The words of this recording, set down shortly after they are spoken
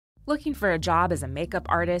Looking for a job as a makeup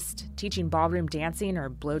artist, teaching ballroom dancing, or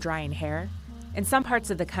blow-drying hair? In some parts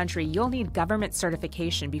of the country, you'll need government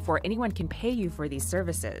certification before anyone can pay you for these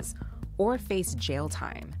services, or face jail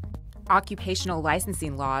time. Occupational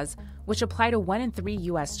licensing laws, which apply to 1 in 3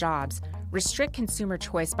 U.S. jobs, restrict consumer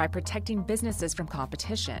choice by protecting businesses from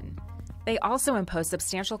competition. They also impose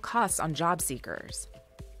substantial costs on job seekers.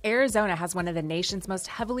 Arizona has one of the nation's most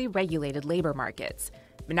heavily regulated labor markets.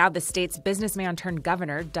 But now the state's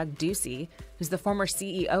businessman-turned-governor, Ducey, who's the former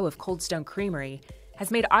CEO of Cold Stone Creamery,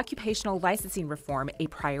 has made occupational licensing reform a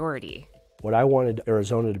priority. What I wanted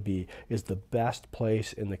Arizona to be is the best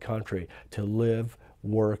place in the country to live,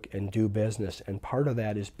 work, and do business. And part of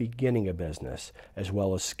that is beginning a business as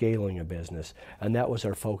well as scaling a business. And that was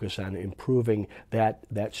our focus on improving that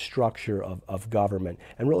structure of government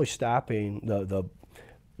and really stopping the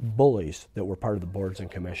bullies that were part of the boards and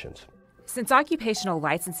commissions. Since occupational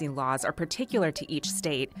licensing laws are particular to each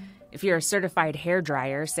state, if you're a certified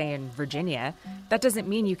hairdryer, say in Virginia, that doesn't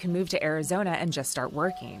mean you can move to Arizona and just start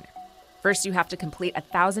working. First, you have to complete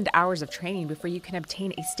 1,000 hours of training before you can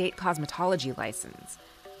obtain a state cosmetology license.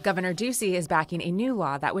 Governor Ducey is backing a new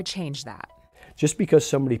law that would change that. Just because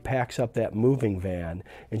somebody packs up that moving van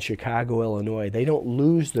in Chicago, Illinois, they don't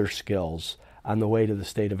lose their skills on the way to the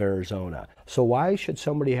state of Arizona. So why should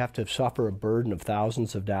somebody have to suffer a burden of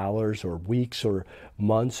thousands of dollars or weeks or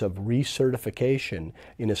months of recertification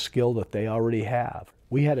in a skill that they already have?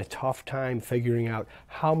 We had a tough time figuring out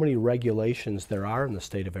how many regulations there are in the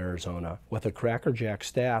state of Arizona. With a crackerjack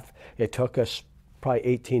staff, it took us probably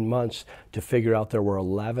 18 months to figure out there were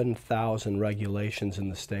 11,000 regulations in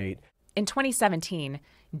the state. In 2017,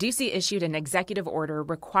 Ducey issued an executive order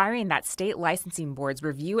requiring that state licensing boards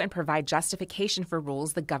review and provide justification for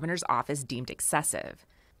rules the governor's office deemed excessive.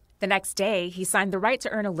 The next day, he signed the Right to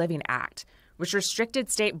Earn a Living Act, which restricted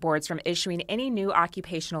state boards from issuing any new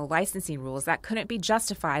occupational licensing rules that couldn't be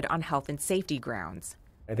justified on health and safety grounds.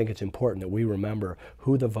 I think it's important that we remember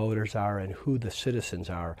who the voters are and who the citizens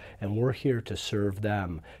are, and we're here to serve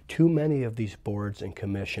them. Too many of these boards and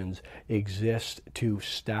commissions exist to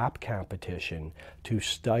stop competition, to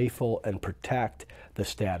stifle and protect the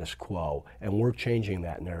status quo, and we're changing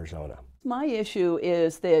that in Arizona. My issue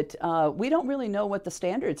is that we don't really know what the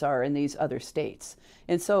standards are in these other states.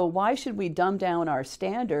 And so why should we dumb down our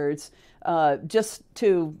standards just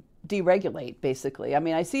to deregulate, basically? I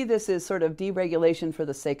mean, I see this as sort of deregulation for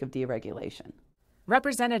the sake of deregulation.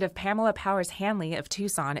 Representative Pamela Powers-Hanley of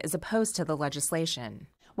Tucson is opposed to the legislation.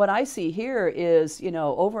 What I see here is,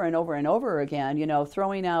 over and over and over again,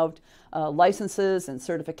 throwing out licenses and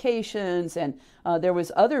certifications. And there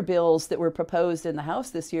was other bills that were proposed in the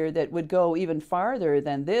House this year that would go even farther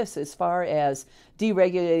than this as far as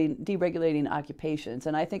deregulating occupations.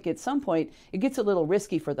 And I think at some point it gets a little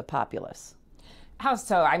risky for the populace. How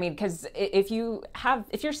so? I mean, because if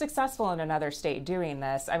you're successful in another state doing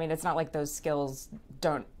this, I mean, it's not like those skills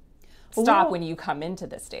don't stop when you come into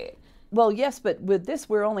the state. Well, yes, but with this,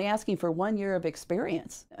 we're only asking for 1 year of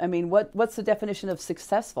experience. I mean, what's the definition of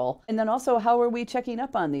successful? And then also, how are we checking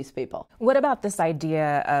up on these people? What about this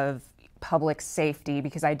idea of public safety?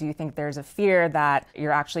 Because I do think there's a fear that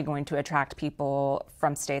you're actually going to attract people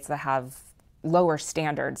from states that have lower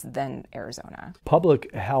standards than Arizona.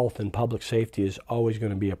 Public health and public safety is always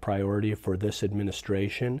going to be a priority for this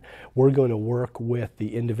administration. We're going to work with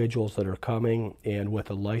the individuals that are coming and with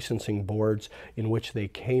the licensing boards in which they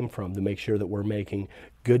came from to make sure that we're making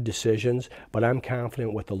good decisions. But I'm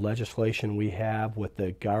confident with the legislation we have, with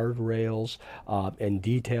the guardrails and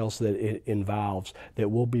details that it involves,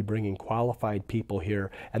 that we'll be bringing qualified people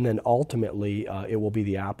here, and then ultimately it will be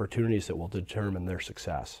the opportunities that will determine their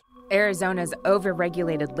success. Arizona's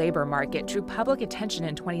over-regulated labor market drew public attention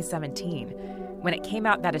in 2017 when it came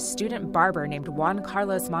out that a student barber named Juan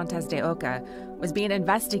Carlos Montes de Oca was being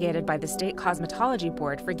investigated by the state cosmetology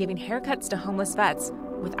board for giving haircuts to homeless vets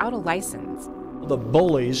without a license. The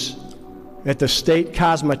bullies at the state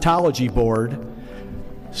cosmetology board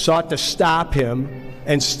sought to stop him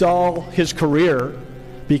and stall his career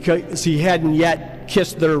because he hadn't yet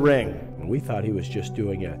kissed their ring. We thought he was just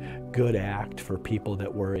doing a good act for people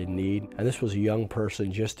that were in need. And this was a young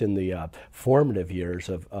person just in the formative years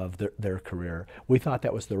of their career. We thought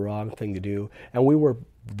that was the wrong thing to do. And we were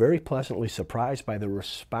very pleasantly surprised by the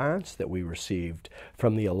response that we received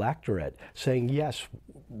from the electorate saying, yes,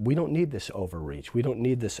 we don't need this overreach. We don't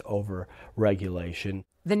need this over-regulation.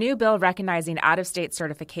 The new bill recognizing out-of-state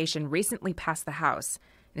certification recently passed the House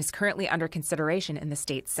and is currently under consideration in the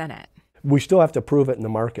state Senate. We still have to prove it in the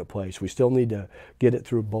marketplace. We still need to get it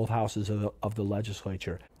through both houses of the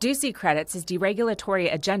legislature. Ducey credits his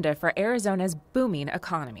deregulatory agenda for Arizona's booming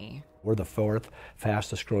economy. We're the fourth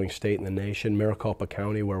fastest growing state in the nation. Maricopa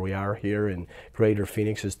County, where we are here in Greater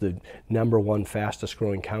Phoenix, is the #1 fastest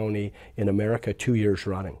growing county in America 2 years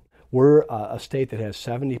running. We're a state that has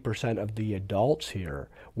 70% of the adults here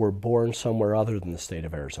were born somewhere other than the state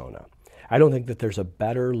of Arizona. I don't think that there's a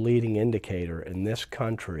better leading indicator in this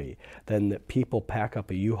country than that people pack up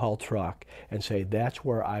a U-Haul truck and say, that's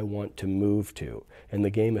where I want to move to. In the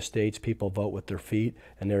game of states, people vote with their feet,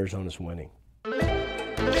 and Arizona's winning.